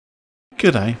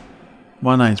G'day,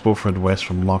 my name's Wilfred West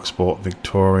from Locksport,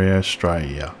 Victoria,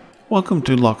 Australia. Welcome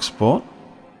to Locksport,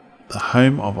 the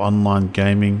home of online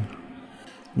gaming,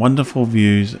 wonderful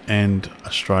views and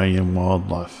Australian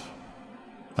wildlife.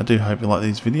 I do hope you like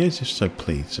these videos, if so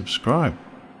please subscribe.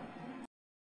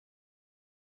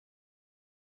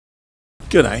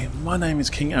 G'day, my name is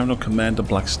King Admiral Commander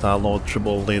Black Star Lord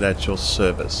Triple Lead at your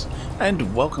service,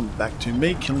 and welcome back to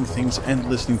me killing things and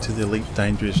listening to the Elite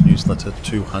Dangerous Newsletter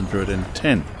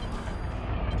 210.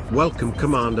 Welcome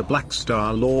Commander Black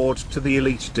Star Lord to the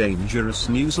Elite Dangerous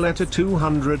Newsletter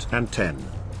 210,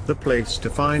 the place to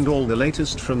find all the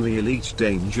latest from the Elite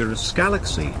Dangerous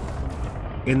Galaxy.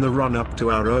 In the run-up to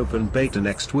our open beta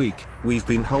next week, we've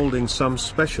been holding some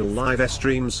special live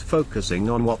streams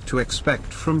focusing on what to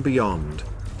expect from Beyond,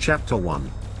 Chapter 1.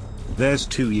 There's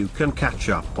 2 you can catch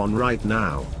up on right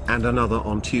now, and another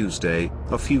on Tuesday,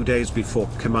 a few days before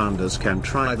commanders can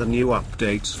try the new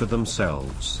updates for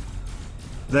themselves.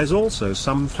 There's also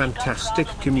some fantastic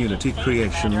community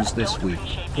creations this week,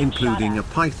 including a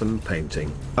Python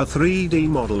painting, a 3D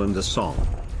model and a song.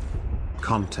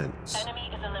 Contents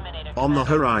on the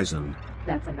horizon: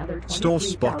 Store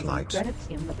Spotlight,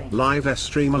 Live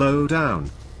Stream Lowdown,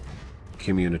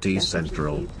 Community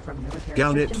Central,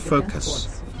 Galnet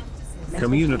Focus,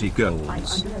 Community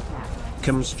Goals,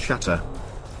 Comms Chatter.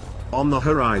 On the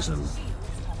horizon: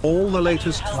 all the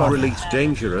latest for Elite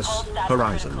Dangerous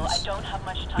Horizons.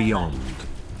 Beyond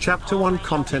Chapter 1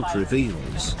 content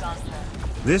reveals.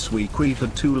 This week we've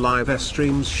had 2 live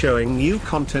streams showing new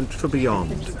content for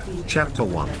Beyond Chapter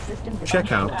 1.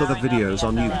 Check out the other videos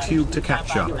on YouTube to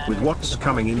catch up with what's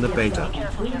coming in the beta.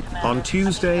 On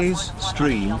Tuesday's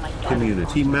stream,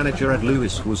 Community Manager Ed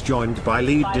Lewis was joined by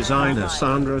Lead Designer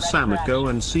Sandra Samiko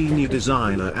and Senior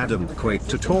Designer Adam Quake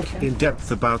to talk in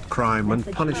depth about crime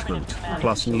and punishment,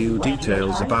 plus new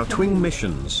details about wing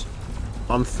missions.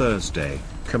 On Thursday,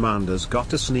 commanders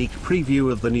got a sneak preview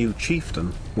of the new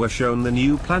Chieftain, were shown the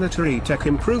new planetary tech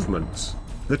improvements,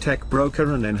 the tech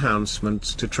broker and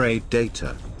enhancements to trade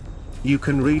data. You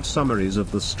can read summaries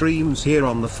of the streams here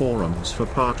on the forums for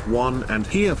part 1 and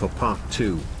here for part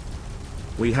 2.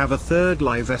 We have a third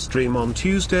live stream on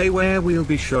Tuesday where we'll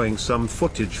be showing some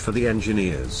footage for the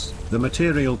engineers, the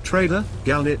material trader,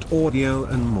 Galnet Audio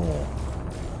and more.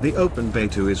 The open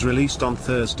beta is released on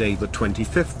Thursday the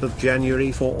 25th of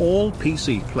January for all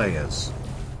PC players.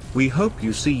 We hope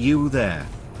you see you there.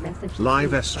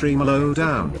 Live stream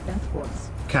Lowdown.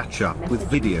 Catch up with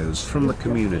videos from the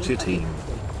community team.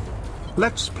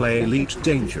 Let's play Elite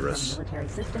Dangerous.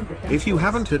 If you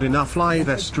haven't had enough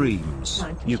live streams,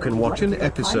 you can watch an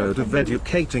episode of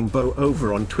Educating Bo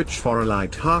over on Twitch for a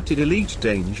light-hearted Elite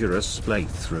Dangerous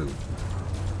playthrough.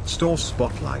 Store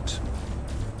Spotlight.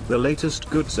 The latest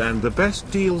goods and the best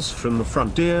deals from the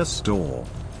Frontier store.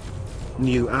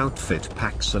 New outfit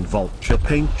packs and vulture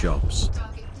paint jobs.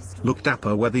 Look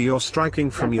dapper whether you're striking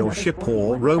from your ship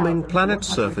or roaming planet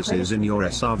surfaces in your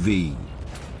SRV.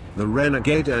 The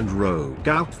Renegade and Rogue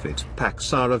outfit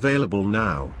packs are available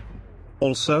now.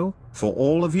 Also, for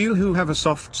all of you who have a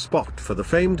soft spot for the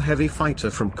famed heavy fighter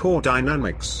from Core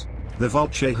Dynamics, the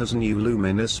Vulture has new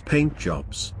luminous paint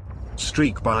jobs.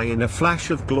 Streak by in a flash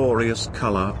of glorious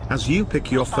color as you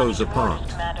pick your foes apart.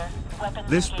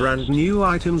 This brand new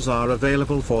items are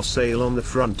available for sale on the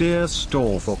Frontier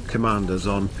store for commanders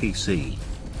on PC.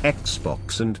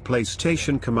 Xbox and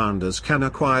PlayStation commanders can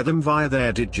acquire them via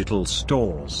their digital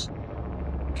stores.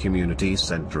 Community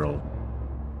Central.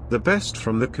 The best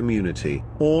from the community,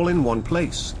 all in one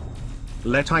place.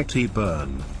 Let IT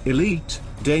Burn, Elite,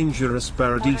 Dangerous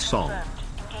Parody Song.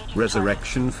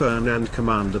 Resurrection Fern and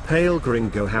Commander Pale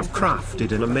Gringo have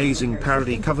crafted an amazing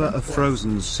parody cover of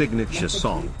Frozen's signature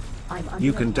song.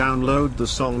 You can download the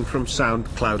song from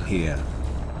SoundCloud here.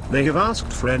 They have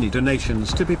asked for any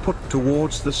donations to be put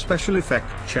towards the special effect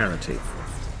charity.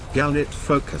 Galnet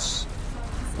Focus.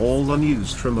 All the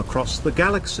news from across the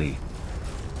galaxy.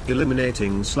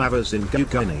 Eliminating slavers in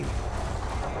Gugani.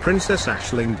 Princess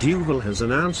Aisling Duval has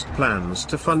announced plans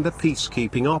to fund a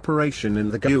peacekeeping operation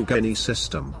in the Gugani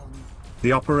system.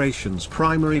 The operation's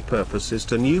primary purpose is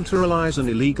to neutralize an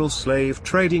illegal slave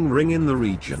trading ring in the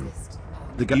region.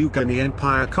 The Gugani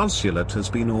Empire Consulate has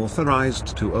been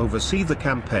authorized to oversee the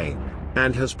campaign,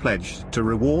 and has pledged to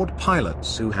reward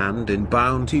pilots who hand in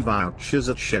bounty vouchers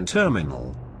at Shen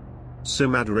Terminal.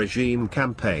 Simad Regime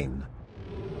Campaign.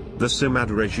 The Simad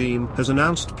regime has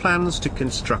announced plans to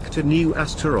construct a new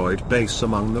asteroid base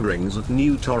among the rings of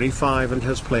New Tori 5 and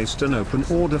has placed an open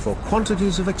order for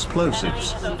quantities of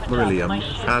explosives, beryllium,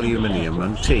 aluminium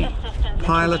and T.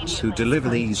 pilots who deliver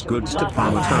these goods to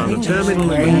Parmitano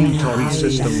Terminal in the new Tori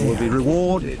system will be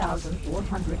rewarded.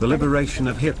 The liberation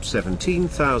of HIP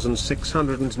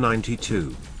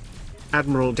 17692.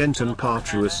 Admiral Denton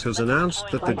Partruis has announced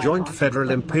that the joint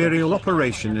federal imperial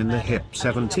operation in the HIP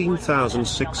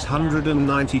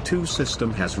 17692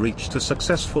 system has reached a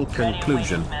successful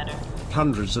conclusion.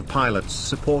 Hundreds of pilots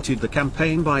supported the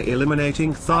campaign by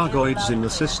eliminating Thargoids in the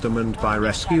system and by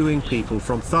rescuing people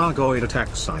from Thargoid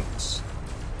attack sites.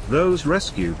 Those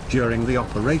rescued during the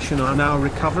operation are now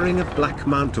recovering at Black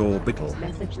Mount Orbital.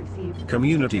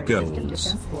 Community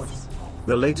goals.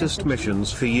 The latest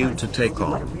missions for you to take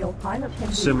on.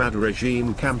 Simad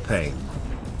Regime Campaign.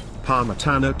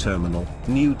 Parmitano Terminal,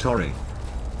 New Tori.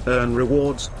 Earn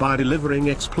rewards by delivering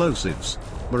explosives,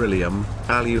 beryllium,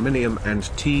 aluminium and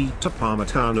tea to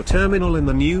Parmitano Terminal in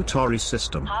the New Tori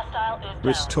system.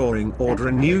 Restoring order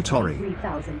in New Tori.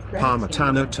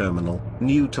 Parmitano Terminal,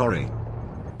 New Tori.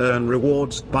 Earn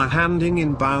rewards by handing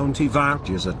in bounty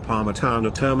vouchers at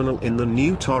Parmitano Terminal in the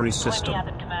New Tori system.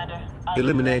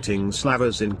 Eliminating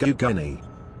slavers in Gugani.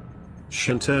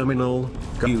 Shin Terminal,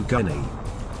 Gugani.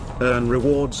 Earn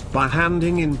rewards by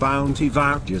handing in bounty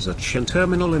vouchers at Shin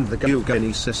Terminal in the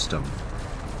Gugani system.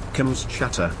 Comes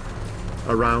Chatter.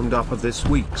 A roundup of this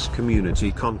week's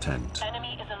community content.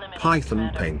 Python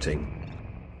painting.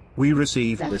 We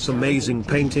received this amazing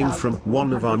painting from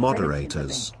one of our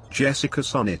moderators, Jessica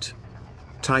Sonnet.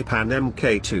 Taipan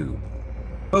MK2.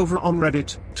 Over on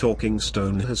Reddit, Talking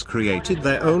Stone has created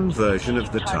their own version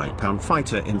of the Taipan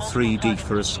fighter in 3D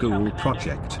for a school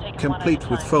project, complete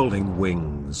with folding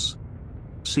wings.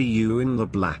 See you in the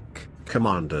black,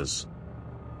 Commanders.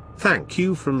 Thank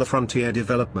you from the Frontier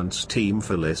Developments team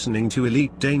for listening to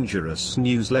Elite Dangerous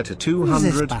Newsletter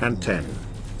 210.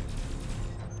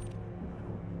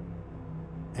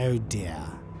 Oh dear.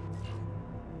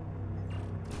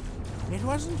 It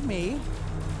wasn't me.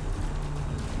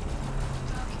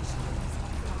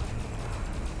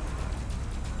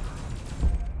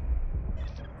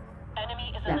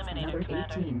 That's another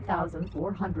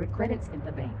 18,400 credits in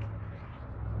the bank.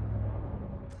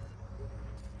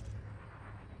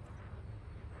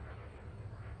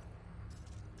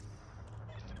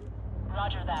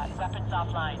 Roger that. Weapons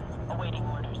offline. Awaiting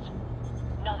orders.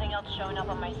 Nothing else showing up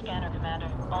on my scanner, Commander.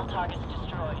 All targets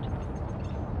destroyed.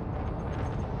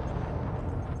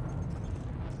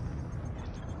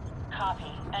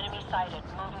 Copy. Enemy sighted.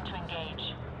 Moving to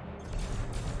engage.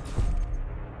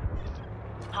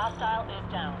 Hostile is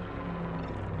down.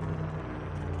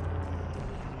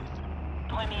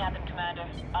 Point me at them, Commander.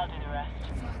 I'll do the rest.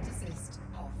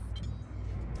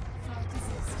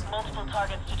 Multiple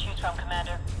targets to choose from,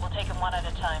 Commander. We'll take them one at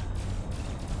a time.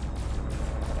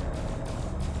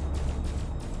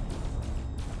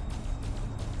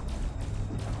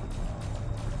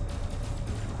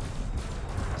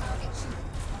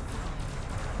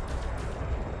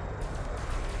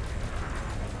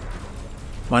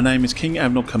 My name is King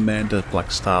Admiral Commander Black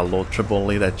Star Lord Triple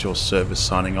Elite at your service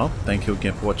signing off. Thank you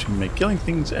again for watching me killing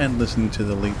things and listening to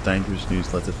the Elite Dangerous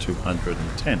Newsletter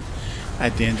 210.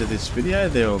 At the end of this video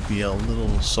there will be a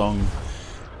little song,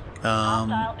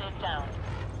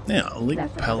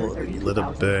 Elite Palette Let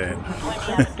It Burn.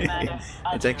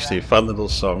 It's actually a fun little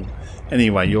song.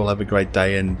 Anyway, you all have a great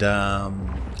day, and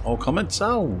all comments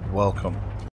are welcome.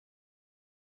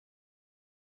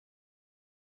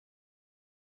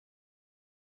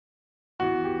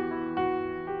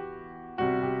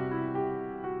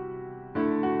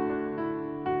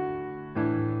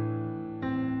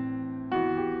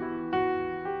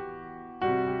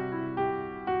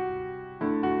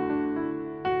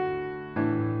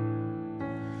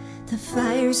 The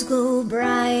fires glow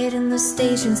bright in the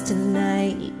stations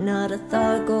tonight, not a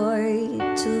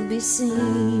Thargoid to be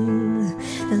seen.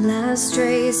 The last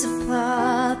trace of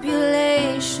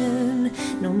population,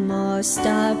 no more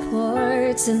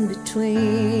starports in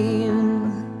between.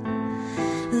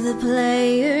 The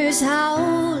players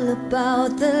howl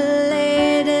about the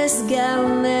latest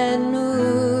government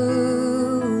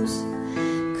news.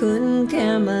 Couldn't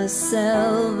care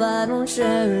myself, I don't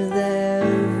share their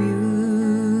views.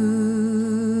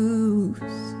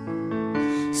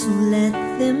 So let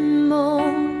them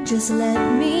moan, just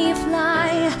let me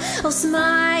fly. I'll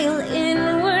smile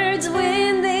inwards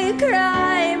when they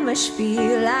cry. My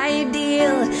spiel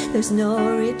ideal, there's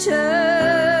no return.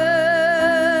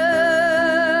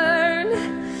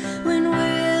 When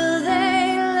will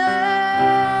they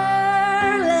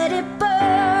learn? Let it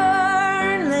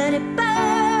burn, let it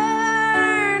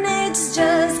burn. It's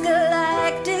just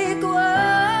galactic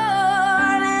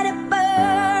war. Let it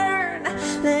burn,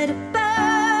 let it burn.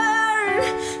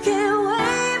 Can't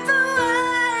wait for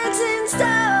words instead.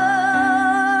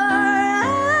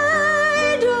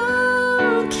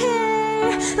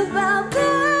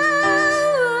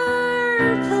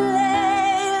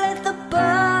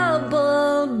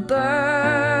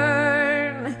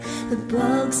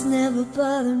 never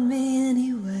bothered me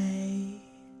anyway.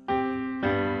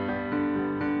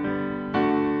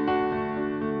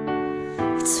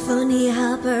 It's funny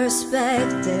how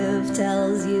perspective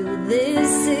tells you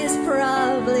this is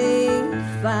probably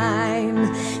fine,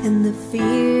 and the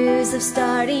fears of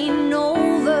starting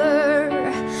over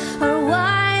are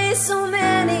why so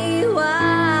many whine.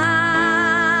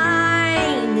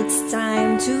 It's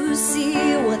time to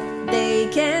see what they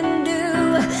can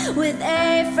do with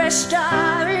a fresh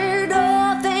start.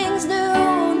 All things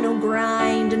new, no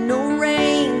grind, no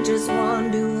rain, just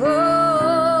one to roll.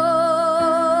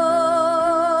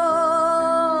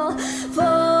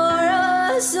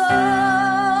 So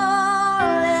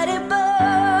let it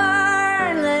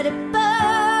burn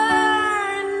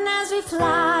as we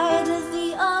fly to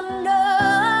the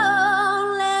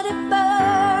unknown. Let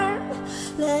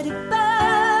it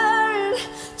burn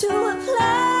to a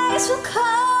place we'll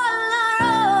call our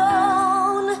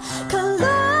own. Colonia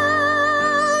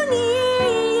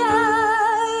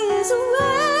is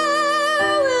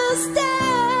where we'll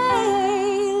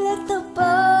stay. Let the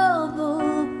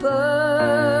bubble burn.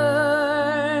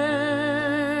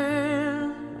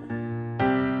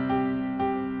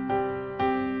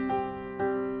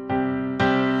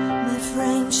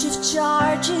 Friendship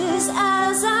charges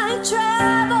as I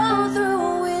travel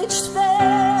through which space.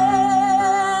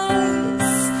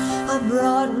 I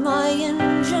brought my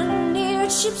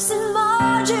engineered ships and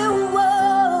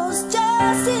modules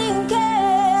just in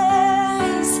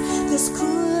case. This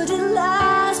could at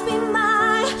last be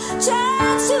my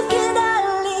chance to get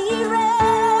a lead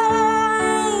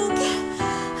rank.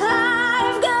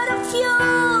 I've got a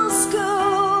fuel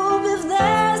scoop if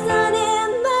there's none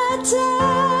in the tank.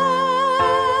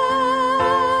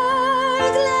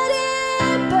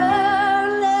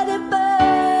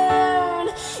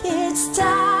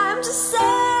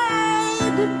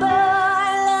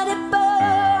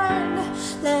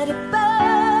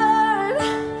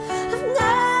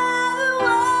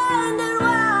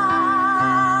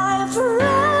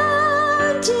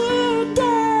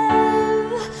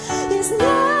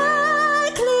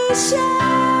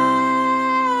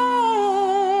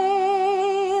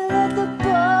 Let the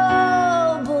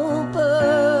bubble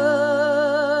burn.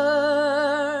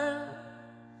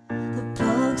 The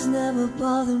bugs never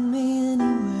bother me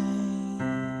anyway.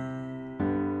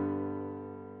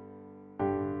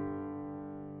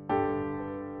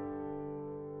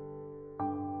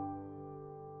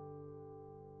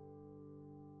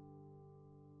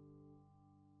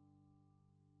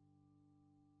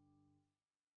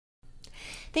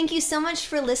 Thank you so much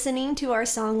for listening to our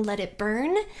song Let It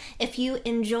Burn. If you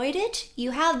enjoyed it,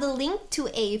 you have the link to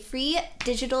a free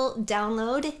digital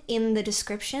download in the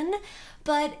description.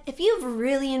 But if you've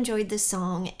really enjoyed this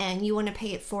song and you want to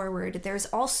pay it forward, there's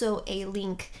also a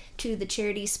link to the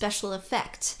charity special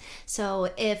effect.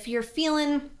 So if you're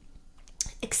feeling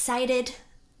excited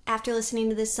after listening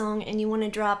to this song and you want to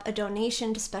drop a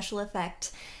donation to special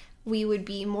effect, we would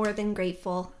be more than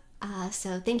grateful.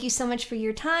 So thank you so much for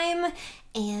your time,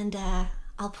 and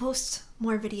I'll post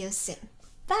more videos soon.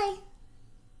 Bye!